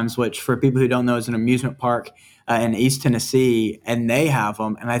sometimes, which for people who don't know is an amusement park in East Tennessee, and they have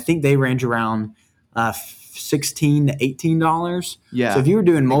them, and I think they range around $16 to $18. Yeah. So if you were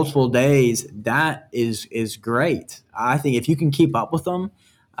doing multiple days, that is great. I think if you can keep up with them,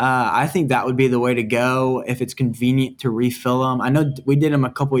 I think that would be the way to go if it's convenient to refill them. I know we did them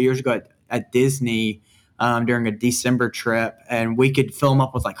a couple of years ago at Disney during a December trip, and we could fill them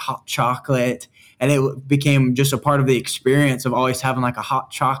up with like hot chocolate, and it became just a part of the experience of always having like a hot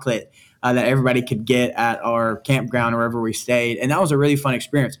chocolate that everybody could get at our campground or wherever we stayed. And that was a really fun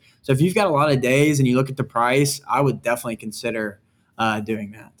experience. So if you've got a lot of days and you look at the price, I would definitely consider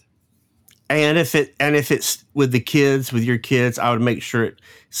doing that. And if it's with the kids, with your kids, I would make sure it's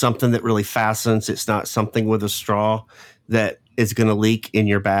something that really fastens. It's not something with a straw that is going to leak in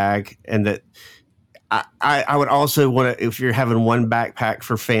your bag. And that I would also want to, if you're having one backpack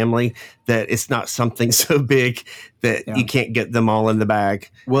for family, that it's not something so big that you can't get them all in the bag.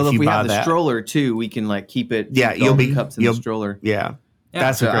 Well, if we have the stroller too, we can like keep it. Yeah, you'll be cups in the stroller. Yeah,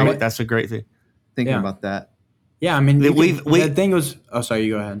 that's a great thing. Thinking about that. Yeah, I mean, the thing was. Oh, sorry,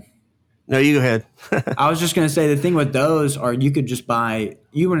 you go ahead. No, you go ahead. I was just going to say the thing with those are you could just buy.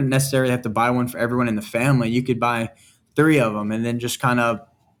 You wouldn't necessarily have to buy one for everyone in the family. You could buy 3 of them and then just kind of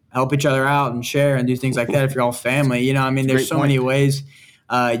help each other out and share and do things like that if you're all family. You know, I mean, there's so many ways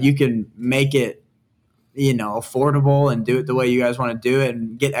you can make it, affordable and do it the way you guys want to do it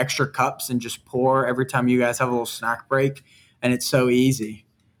and get extra cups and just pour every time you guys have a little snack break. And it's so easy.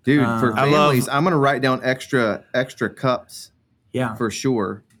 Dude, for families, I'm going to write down extra cups. Yeah. For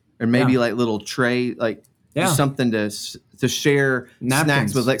sure. And maybe like little tray, like just something to share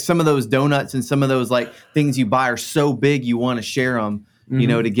snacks with. Like some of those donuts and some of those like things you buy are so big you want to share them.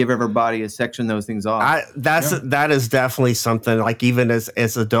 To give everybody a section those things off. That is definitely something, like even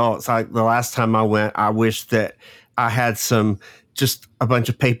as adults, like the last time I went, I wish that I had just a bunch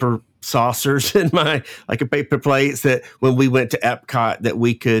of paper saucers in like a paper plates that when we went to Epcot that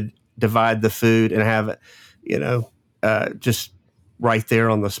we could divide the food and have it, just right there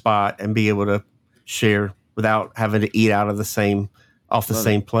on the spot and be able to share without having to eat out of the same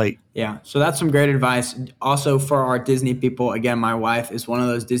plate. Yeah. So that's some great advice. Also for our Disney people, again, my wife is one of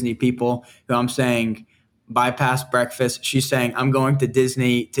those Disney people who I'm saying bypass breakfast. She's saying I'm going to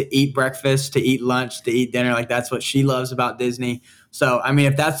Disney to eat breakfast, to eat lunch, to eat dinner. Like that's what she loves about Disney. So, I mean,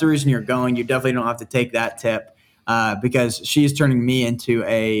 if that's the reason you're going, you definitely don't have to take that tip because she's turning me into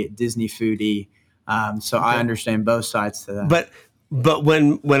a Disney foodie. So I understand both sides to that. But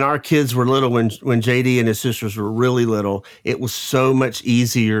when our kids were little, when JD and his sisters were really little, it was so much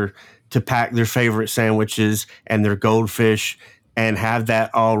easier to pack their favorite sandwiches and their goldfish and have that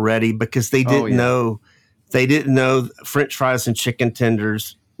all ready because they didn't know French fries and chicken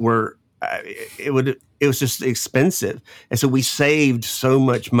tenders were it was just expensive, and so we saved so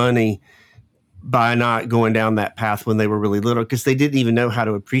much money by not going down that path when they were really little because they didn't even know how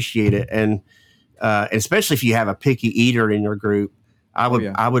to appreciate it, and especially if you have a picky eater in your group. I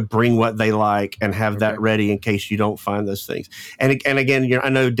would bring what they like and have that ready in case you don't find those things. And again, I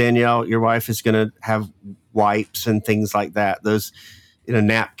know Danielle, your wife is going to have wipes and things like that. Those,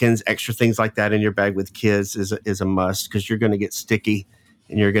 napkins, extra things like that in your bag with kids is a must because you're going to get sticky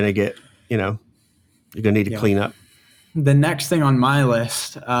and you're going to get, you're going to need to clean up. The next thing on my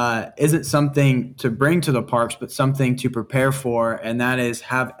list isn't something to bring to the parks, but something to prepare for, and that is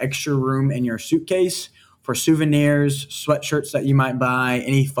have extra room in your suitcase for souvenirs, sweatshirts that you might buy,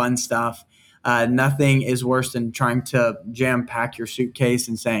 any fun stuff. Nothing is worse than trying to jam pack your suitcase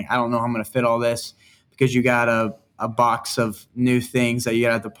and saying, I don't know how I'm going to fit all this because you got a box of new things that you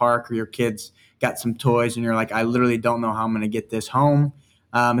got at the park or your kids got some toys and you're like, I literally don't know how I'm going to get this home.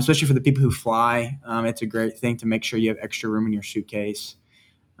 Especially for the people who fly. It's a great thing to make sure you have extra room in your suitcase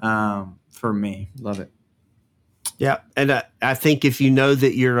for me. Love it. Yeah. And I think if you know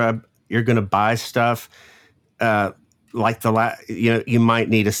that you're going to buy stuff, like you might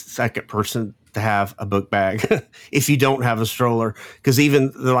need a second person to have a book bag if you don't have a stroller. Because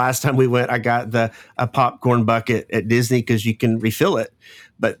even the last time we went, I got a popcorn bucket at Disney because you can refill it,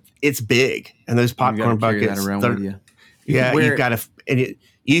 but it's big, and those popcorn buckets. You've got to, and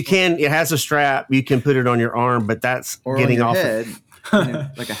you can. It has a strap. You can put it on your arm, but that's getting off head,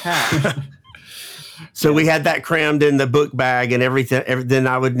 like a hat. So we had that crammed in the book bag and everything. Then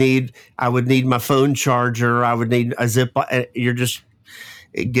I would need my phone charger. I would need a zip.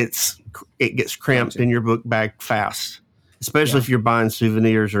 It gets cramped in your book bag fast, especially if you're buying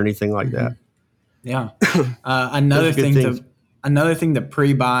souvenirs or anything like that. Yeah. Another good thing things. to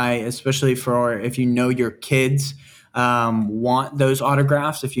pre-buy, especially for if you know your kids want those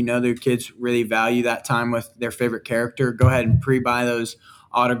autographs, if you know their kids really value that time with their favorite character, go ahead and pre-buy those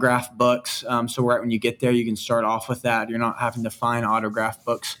autograph books. So right when you get there, you can start off with that. You're not having to find autograph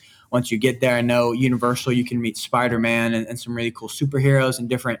books once you get there. I know Universal, you can meet Spider-Man and some really cool superheroes and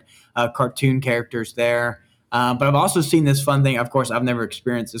different cartoon characters there. But I've also seen this fun thing. Of course, I've never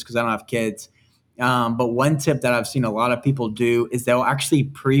experienced this because I don't have kids. But one tip that I've seen a lot of people do is they'll actually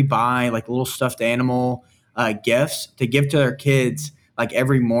pre-buy like little stuffed animal gifts to give to their kids like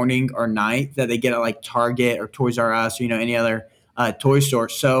every morning or night that they get at like Target or Toys R Us or any other toy store.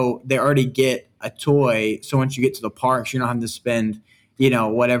 So they already get a toy. So once you get to the parks, you don't have to spend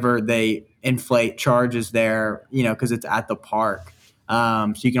whatever they inflate charges there, because it's at the park.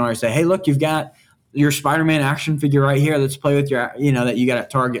 So you can always say, hey, look, you've got your Spider-Man action figure right here. Let's play with your, that you got at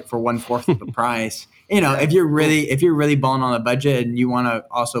Target for 1/4 of the price. If you're really balling on a budget and you want to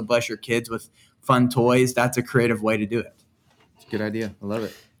also bless your kids with fun toys, that's a creative way to do it. It's a good idea. I love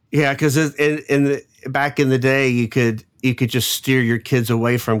it. Yeah, because back in the day, you could just steer your kids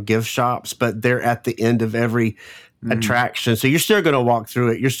away from gift shops, but they're at the end of every attraction, so you're still going to walk through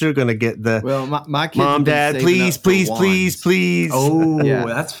it. You're still going to get the my kids mom, dad, please. Oh, Yeah.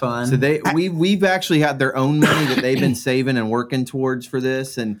 that's fun. So we've actually had their own money that they've been saving and working towards for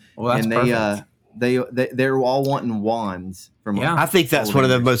this, and that's and they're all wanting wands from. Yeah. I think that's one of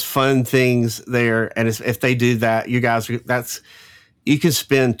the most fun things there, and if they do that, you guys, you can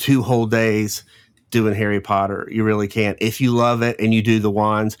spend 2 whole days doing Harry Potter. You really can. If you love it and you do the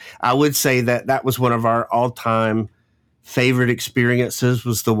wands. I would say that was one of our all-time favorite experiences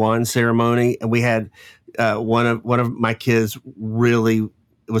was the wand ceremony. And we had one of my kids really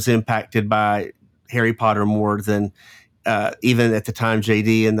was impacted by Harry Potter more than even at the time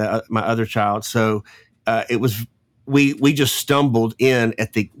JD and my other child. So it was we just stumbled in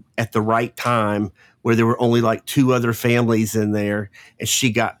at the right time where there were only like 2 other families in there, and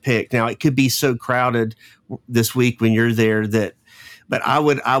she got picked. Now it could be so crowded this week when you're there but I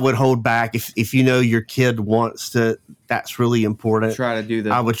would hold back if your kid wants to. That's really important. Try to do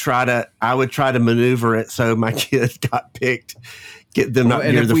that. I would try to maneuver it so my kid got picked. Get them up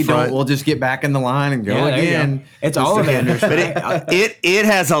near the front. And if we don't, we'll just get back in the line and go again. It's all of it. But it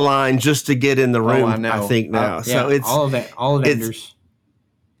has a line just to get in the room. I think now. So it's all of vendors.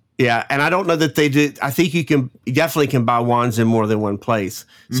 Yeah, and I don't know that they do. I think you definitely can buy wands in more than one place.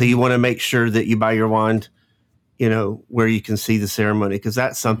 So you want to make sure that you buy your wand, where you can see the ceremony, because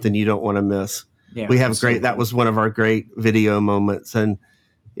that's something you don't want to miss. Yeah, we have that was one of our great video moments, and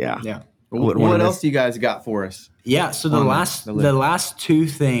yeah. What else do you guys got for us? Yeah, so the last 2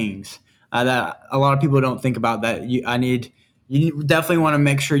 things that a lot of people don't think about that you definitely want to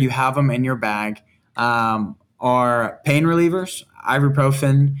make sure you have them in your bag are pain relievers,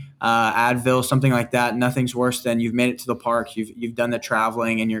 ibuprofen, Advil, something like that. Nothing's worse than you've made it to the park, you've done the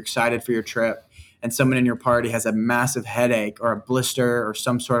traveling, and you're excited for your trip, and someone in your party has a massive headache or a blister or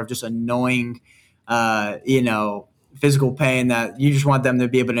some sort of just annoying, physical pain that you just want them to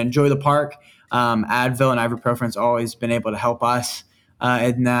be able to enjoy the park. Advil and ibuprofen's always been able to help us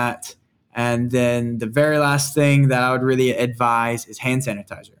in that. And then the very last thing that I would really advise is hand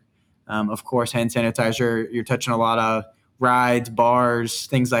sanitizer. Of course, hand sanitizer, you're touching a lot of rides, bars,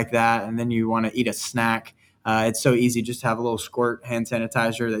 things like that, and then you want to eat a snack. It's so easy just to have a little squirt hand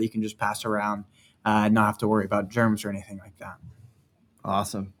sanitizer that you can just pass around and not have to worry about germs or anything like that.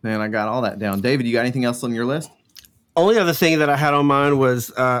 Awesome. Man, I got all that down. David, you got anything else on your list? Only other thing that I had on mine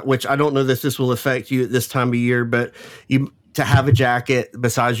was, which I don't know that this will affect you at this time of year, but to have a jacket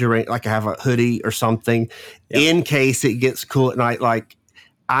besides your rain, like I have a hoodie or something, in case it gets cool at night. Like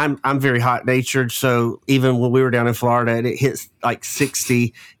I'm very hot natured, so even when we were down in Florida and it hits like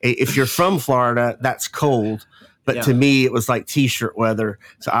 60, if you're from Florida, that's cold. But to me, it was like t-shirt weather,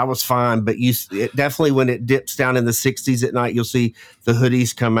 so I was fine. But it definitely, when it dips down in the 60s at night, you'll see the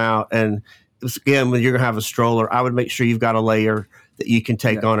hoodies come out. And again, when you're gonna have a stroller, I would make sure you've got a layer that you can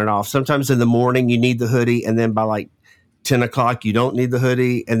take on and off. Sometimes in the morning you need the hoodie, and then by like 10 o'clock you don't need the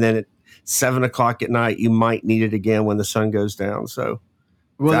hoodie, and then at 7 o'clock at night you might need it again when the sun goes down. So.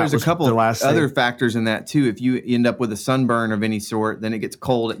 Well, there's a couple of other factors in that too. If you end up with a sunburn of any sort, then it gets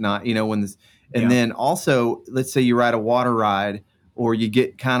cold at night. Then also, let's say you ride a water ride, or you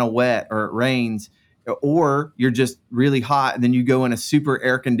get kind of wet, or it rains, or you're just really hot, and then you go in a super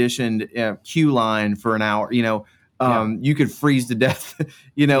air conditioned queue line for an hour. You could freeze to death.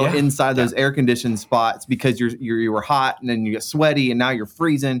 Inside those air conditioned spots because you were hot, and then you get sweaty, and now you're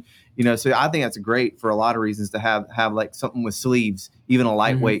freezing. So I think that's great for a lot of reasons to have like something with sleeves, even a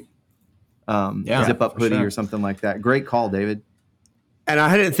lightweight zip up hoodie sure. or something like that. Great call, David. And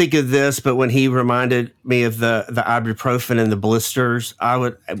I didn't think of this, but when he reminded me of the ibuprofen and the blisters, I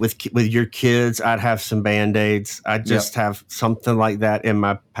would with your kids, I'd have some Band-Aids. I'd just have something like that in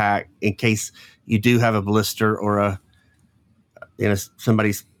my pack in case you do have a blister or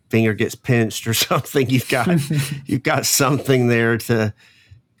somebody's finger gets pinched or something. You've got something there to.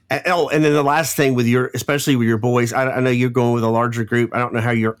 Oh, and then the last thing especially with your boys, I know you're going with a larger group. I don't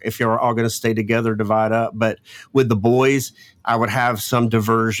know if you're all going to stay together, divide up, but with the boys, I would have some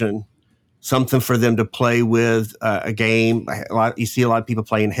diversion, something for them to play with, a game. You see a lot of people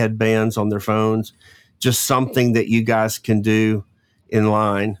playing headbands on their phones, just something that you guys can do in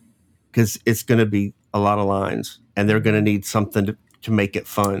line, because it's going to be a lot of lines and they're going to need something to make it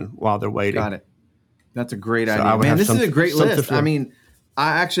fun while they're waiting. Got it. That's a great idea. Man, this is a great list. I mean,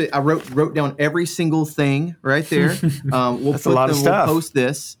 I wrote down every single thing right there. We'll post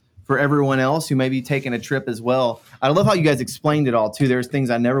this for everyone else who may be taking a trip as well. I love how you guys explained it all too. There's things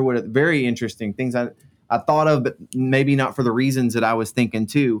I never would have, very interesting things I thought of, but maybe not for the reasons that I was thinking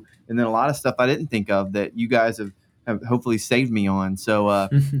too. And then a lot of stuff I didn't think of that you guys have hopefully saved me on. So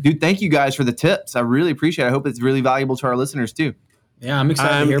dude, thank you guys for the tips. I really appreciate it. I hope it's really valuable to our listeners too. Yeah, I'm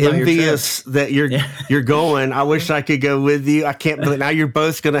excited to hear about your trip. I'm envious that you're going. I wish I could go with you. I can't believe now you're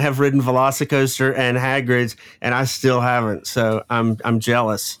both going to have ridden Velocicoaster and Hagrid's, and I still haven't. So I'm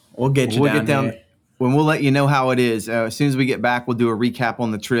jealous. We'll get you down. When we'll let you know how it is. As soon as we get back, we'll do a recap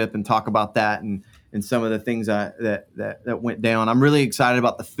on the trip and talk about that and some of the things that went down. I'm really excited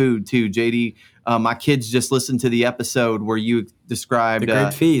about the food too, JD. My kids just listened to the episode where you described the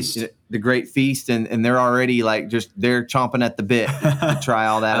Great Feast. The Great Feast, and they're already they're chomping at the bit to try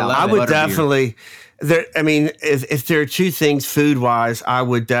all that out. I would definitely. If there are two things food wise, I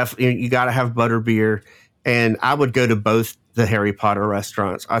would definitely. You got to have butterbeer, and I would go to both the Harry Potter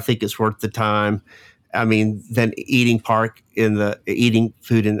restaurants. I think it's worth the time. I mean, than eating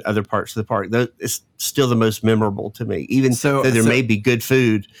food in other parts of the park. It's still the most memorable to me. Even though there may be good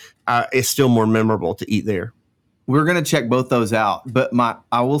food, it's still more memorable to eat there. We're going to check both those out. But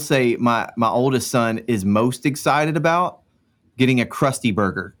I will say my oldest son is most excited about getting a Krusty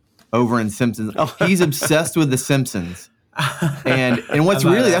Burger over in Simpsons. He's obsessed with the Simpsons. And what's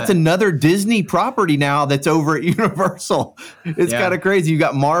that's another Disney property now that's over at Universal. It's kind of crazy. You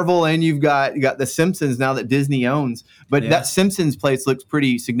got Marvel and you got the Simpsons now that Disney owns. But that Simpsons place looks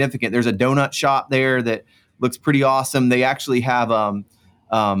pretty significant. There's a donut shop there that looks pretty awesome. They actually have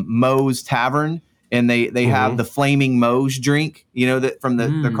Moe's Tavern, and they have the Flaming Moe's drink, that from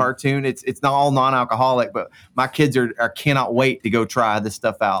the cartoon. It's not all non-alcoholic, but my kids are cannot wait to go try this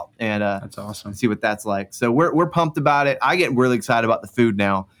stuff out and that's awesome. See what that's like. So we're pumped about it. I get really excited about the food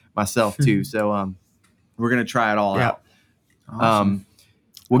now myself too. So we're gonna try it all out. Awesome.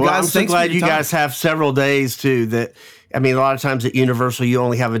 Well, guys, I'm so glad you guys have several days too. A lot of times at Universal you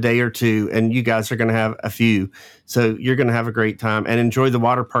only have a day or two, and you guys are going to have a few. So you're going to have a great time and enjoy the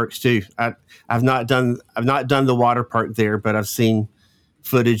water parks too. I've not done the water park there, but I've seen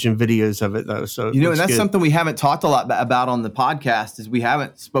footage and videos of it though. So and that's something we haven't talked a lot about on the podcast. Is we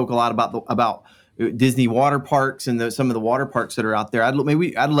haven't spoke a lot about Disney water parks and some of the water parks that are out there. I'd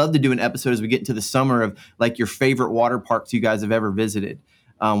love to do an episode as we get into the summer of your favorite water parks you guys have ever visited.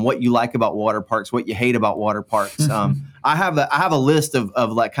 What you like about water parks, what you hate about water parks. I have a list of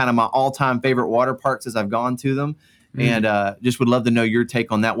kind of my all-time favorite water parks as I've gone to them, and just would love to know your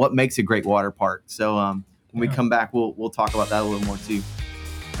take on that. What makes a great water park? So when we come back, we'll talk about that a little more too.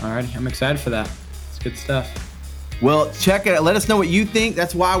 All right, I'm excited for that. It's good stuff. Well, check it out. Let us know what you think.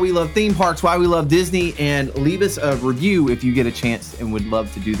 That's why we love theme parks, why we love Disney, and leave us a review if you get a chance, and would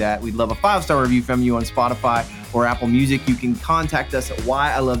love to do that. We'd love a 5-star review from you on Spotify or Apple Music. You can contact us at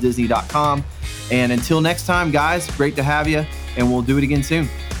whyilovedisney.com. And until next time, guys, great to have you, and we'll do it again soon.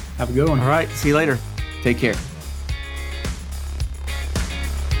 Have a good one. All right. See you later. Take care.